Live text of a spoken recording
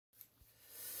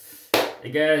Hey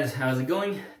guys, how's it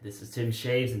going? This is Tim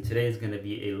Shaves, and today is going to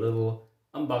be a little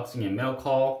unboxing and mail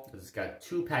call. It's got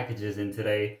 2 packages in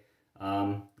today.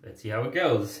 Let's see how it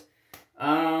goes.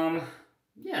 Yeah,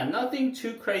 nothing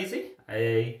too crazy.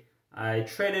 I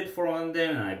traded for one of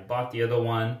them and I bought the other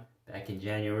one back in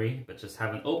January, but just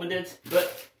haven't opened it.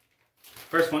 But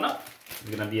first one up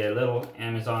is going to be a little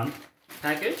Amazon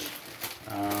package.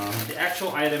 The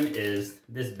actual item is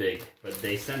this big, but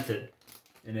they sent it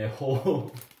in a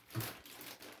whole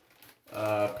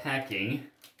packing,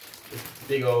 this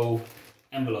big old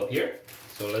envelope here.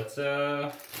 So let's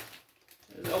open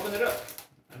it up.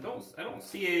 I don't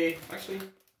see a, actually,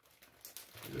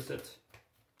 is this it?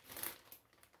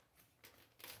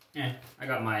 Yeah, I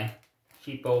got my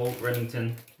cheap old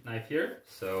Remington knife here,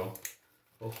 so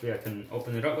hopefully I can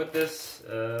open it up with this.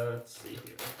 Let's see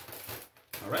here.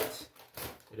 All right,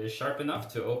 it is sharp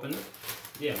enough to open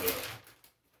the envelope.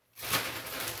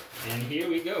 And here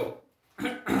we go.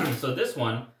 So this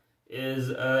one is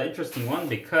an interesting one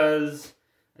because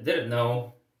I didn't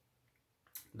know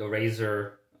the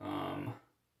razor,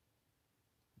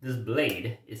 this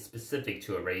blade is specific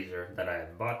to a razor that I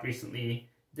have bought recently.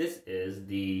 This is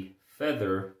the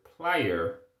Feather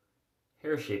Plier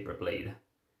hair shaper blade.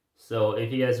 So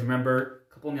if you guys remember,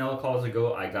 a couple mail calls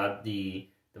ago, I got the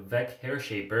Vec hair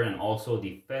shaper and also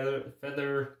the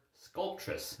Feather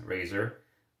Sculptress razor.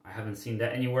 I haven't seen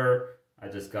that anywhere. I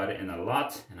just got it in a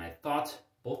lot, and I thought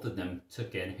both of them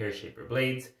took in hair shaper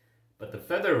blades, but the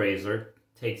Feather razor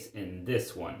takes in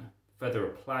this one,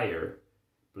 Feather Plier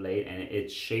blade, and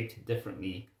it's shaped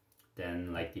differently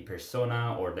than like the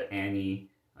Persona or the Annie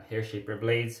hair shaper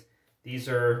blades. These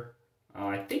are,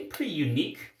 I think, pretty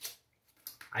unique.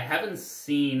 I haven't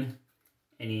seen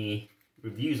any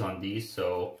reviews on these,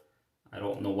 so I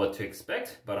don't know what to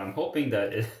expect, but I'm hoping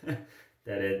that it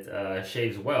that it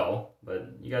shaves well.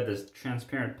 But you got this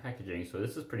transparent packaging, so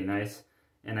this is pretty nice.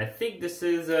 And I think this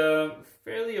is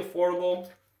fairly affordable.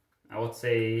 I would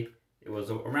say it was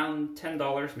around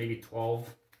 $10, maybe $12.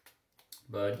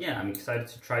 But yeah, I'm excited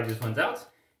to try these ones out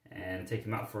and take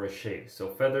them out for a shave. So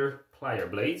Feather Plier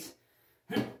blades.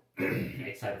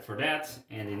 Excited for that.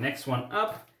 And the next one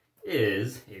up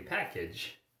is a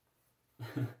package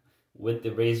with the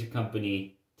Razor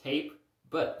Company tape,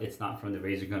 but it's not from the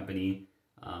Razor Company.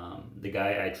 The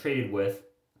guy I traded with,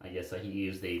 I guess he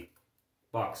used a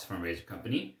box from Razor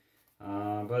Company.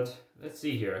 But let's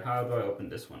see here. How do I open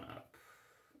this one up?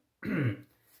 I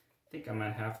think I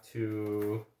might have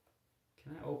to...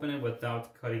 Can I open it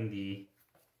without cutting the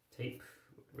tape?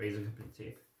 Razor Company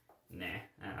tape? Nah,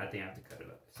 I think I have to cut it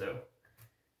up. So,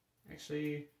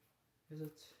 actually, is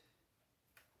it?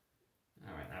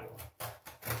 Alright, I will.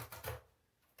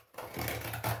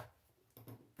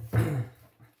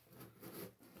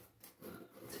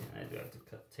 I do have to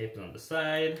cut tape on the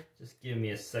side. Just give me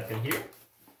a second here.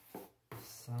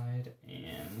 Side,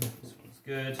 and this one's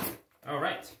good.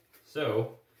 Alright,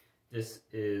 so this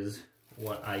is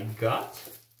what I got.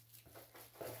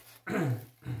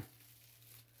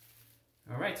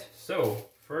 Alright, so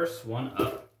first one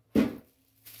up.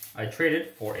 I traded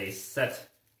for a set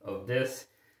of this.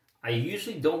 I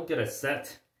usually don't get a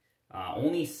set.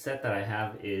 Only set that I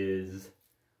have is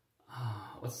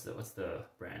what's the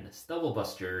brand? Stubble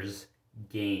Busters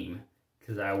Game,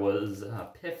 because I was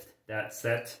piffed that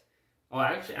set. Oh,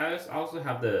 actually, I also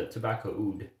have the Tobacco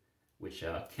Oud, which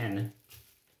Ken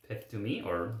piffed to me,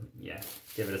 or yeah,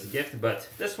 give it as a gift. But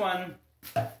this one,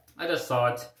 I just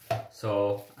saw it,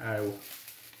 so I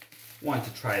wanted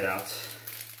to try it out,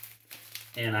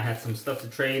 and I had some stuff to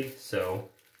trade, so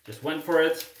just went for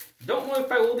it. Don't know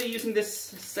if I will be using this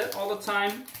set all the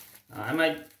time. I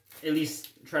might at least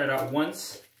try it out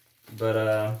once, but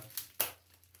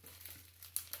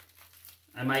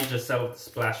I might just sell it to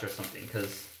Splash or something,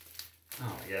 because,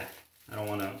 oh yeah, I don't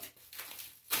want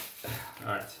to.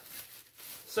 Alright,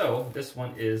 so this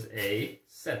one is a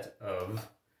set of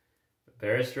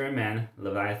Barrister and Man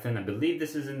Leviathan. I believe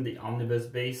this is in the Omnibus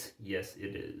base. Yes,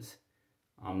 it is.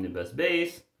 Omnibus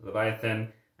base,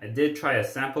 Leviathan. I did try a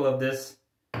sample of this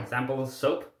sample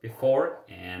soap before,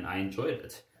 and I enjoyed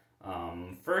it.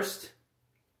 First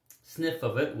sniff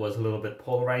of it was a little bit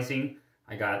polarizing.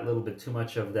 I got a little bit too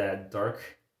much of that dark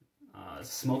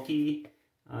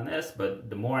smokiness, but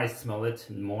the more I smell it,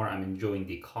 the more I'm enjoying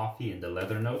the coffee and the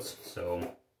leather notes.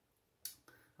 So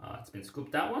it's been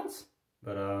scooped out once,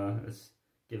 but let's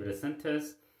give it a scent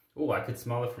test. Oh, I could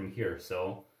smell it from here,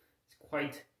 so it's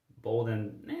quite bold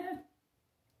and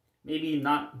maybe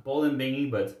not bold and bangy,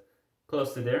 but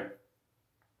close to there.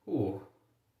 Ooh.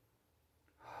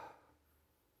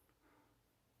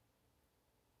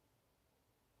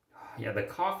 Yeah, the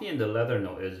coffee and the leather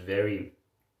note is very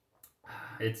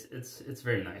it's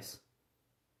very nice.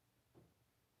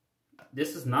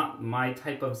 This is not my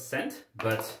type of scent,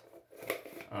 but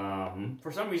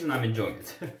for some reason I'm enjoying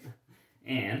it.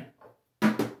 And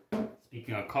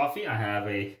speaking of coffee, I have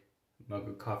a mug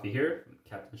of coffee here,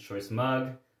 Captain's Choice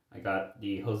mug. I got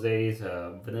the Jose's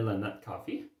vanilla nut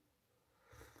coffee.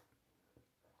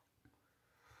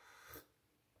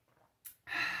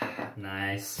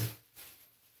 Nice.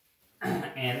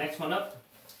 And next one up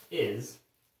is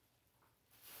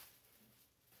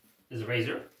a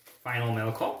Razor Final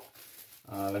Mail Call.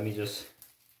 Let me just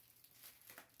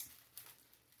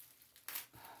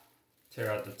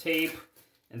tear out the tape.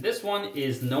 And this one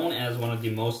is known as one of the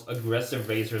most aggressive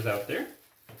razors out there.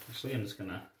 Actually, I'm just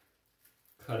gonna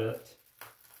cut it,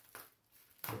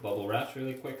 the bubble wraps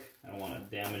really quick. I don't want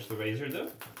to damage the razor though.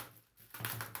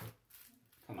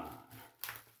 Come on.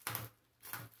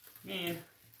 Man.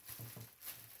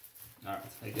 Alright,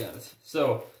 I got it.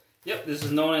 So, yep, this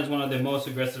is known as one of the most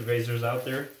aggressive razors out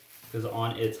there because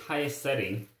on its highest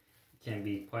setting, it can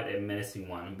be quite a menacing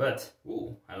one. But,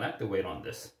 ooh, I like the weight on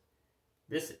this.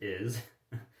 This is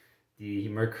the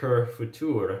Mercure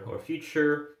Futur, or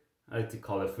Future. I like to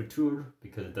call it Futur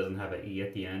because it doesn't have an E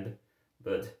at the end.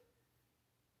 But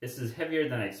this is heavier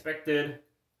than I expected.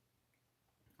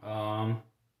 A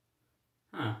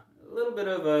little bit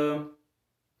of a...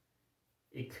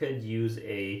 It could use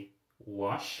a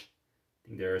wash. I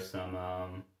think there are some,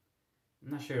 I'm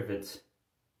not sure if it's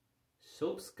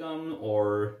soap scum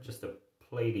or just a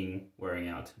plating wearing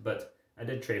out, but I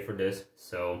did trade for this,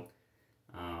 so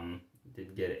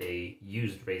did get a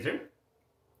used razor,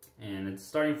 and it's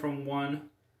starting from 1. Let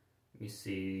me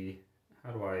see,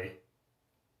 how do I,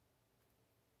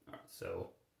 alright, so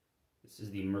this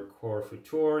is the Mercure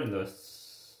Futur in the,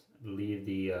 I believe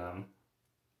the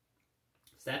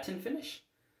satin finish.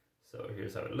 So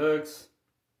here's how it looks.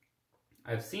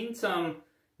 I've seen some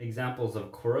examples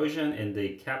of corrosion in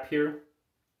the cap here,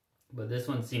 but this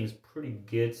one seems pretty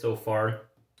good so far.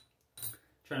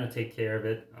 Trying to take care of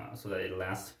it so that it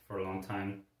lasts for a long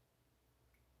time.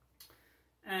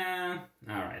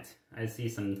 Alright, I see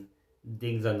some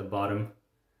dings on the bottom.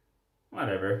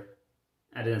 Whatever.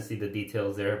 I didn't see the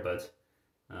details there, but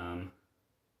the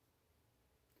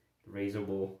razor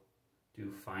will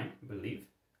do fine, I believe.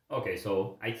 Okay,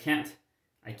 so I can't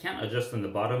adjust from the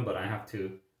bottom, but I have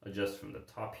to adjust from the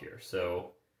top here.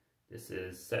 So this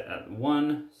is set at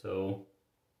 1, so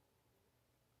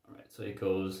alright, so it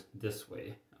goes this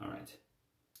way. Alright.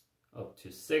 Up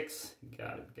to 6.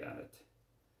 Got it.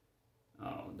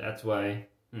 Oh, that's why.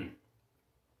 Alright.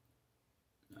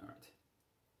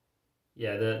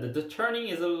 Yeah, the turning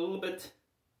is a little bit,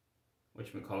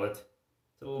 whatchamacallit,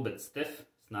 it's a little bit stiff.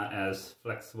 It's not as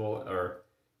flexible or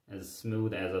as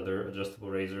smooth as other adjustable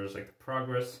razors like the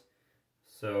Progress.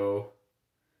 So,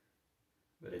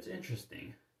 but it's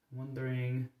interesting. I'm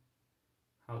wondering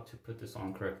how to put this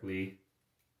on correctly.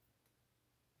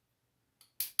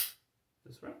 Is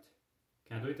this right?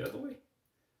 Can't do it the other way?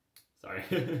 Sorry,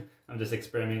 I'm just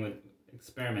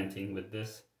experimenting with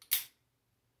this.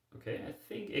 Okay, I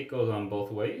think it goes on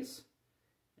both ways.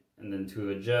 And then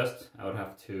to adjust, I would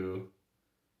have to,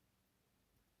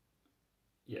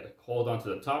 yeah, hold on to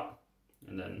the top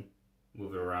and then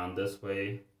move it around this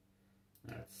way.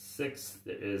 At 6,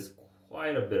 there is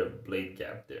quite a bit of blade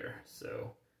gap there.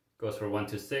 So it goes for 1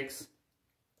 to 6.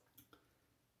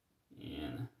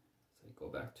 And so I go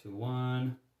back to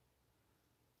 1.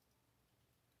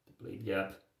 The blade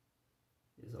gap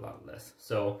is a lot less.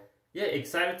 So yeah,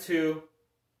 excited to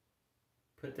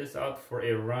put this out for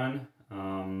a run.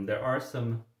 There are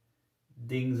some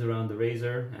dings around the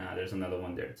razor. There's another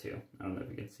one there too. I don't know if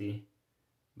you can see,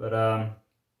 but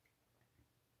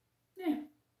yeah,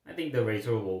 I think the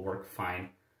razor will work fine.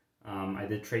 I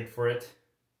did trade for it,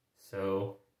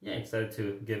 so yeah, excited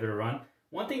to give it a run.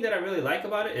 One thing that I really like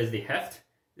about it is the heft.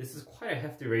 This is quite a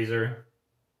hefty razor.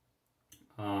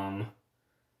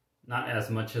 Not as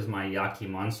much as my Yaki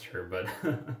Monster, but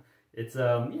it's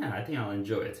yeah, I think I'll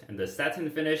enjoy it. And the satin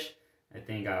finish, I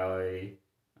think I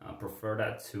prefer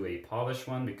that to a polished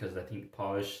one, because I think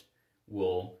polish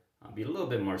will be a little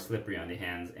bit more slippery on the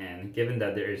hands. And given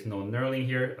that there is no knurling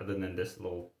here other than this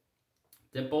little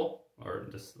dimple or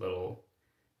this little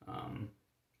I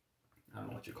don't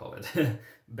know what you call it,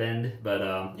 bend, but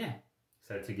yeah,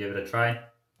 excited to give it a try.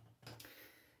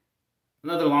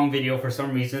 Another long video for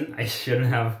some reason. I shouldn't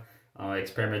have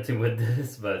experimented with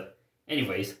this, but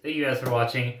anyways, thank you guys for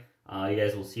watching. You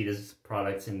guys will see this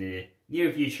product in the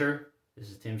near future. This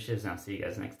is Tim Shiz, and I'll see you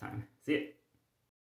guys next time. See ya.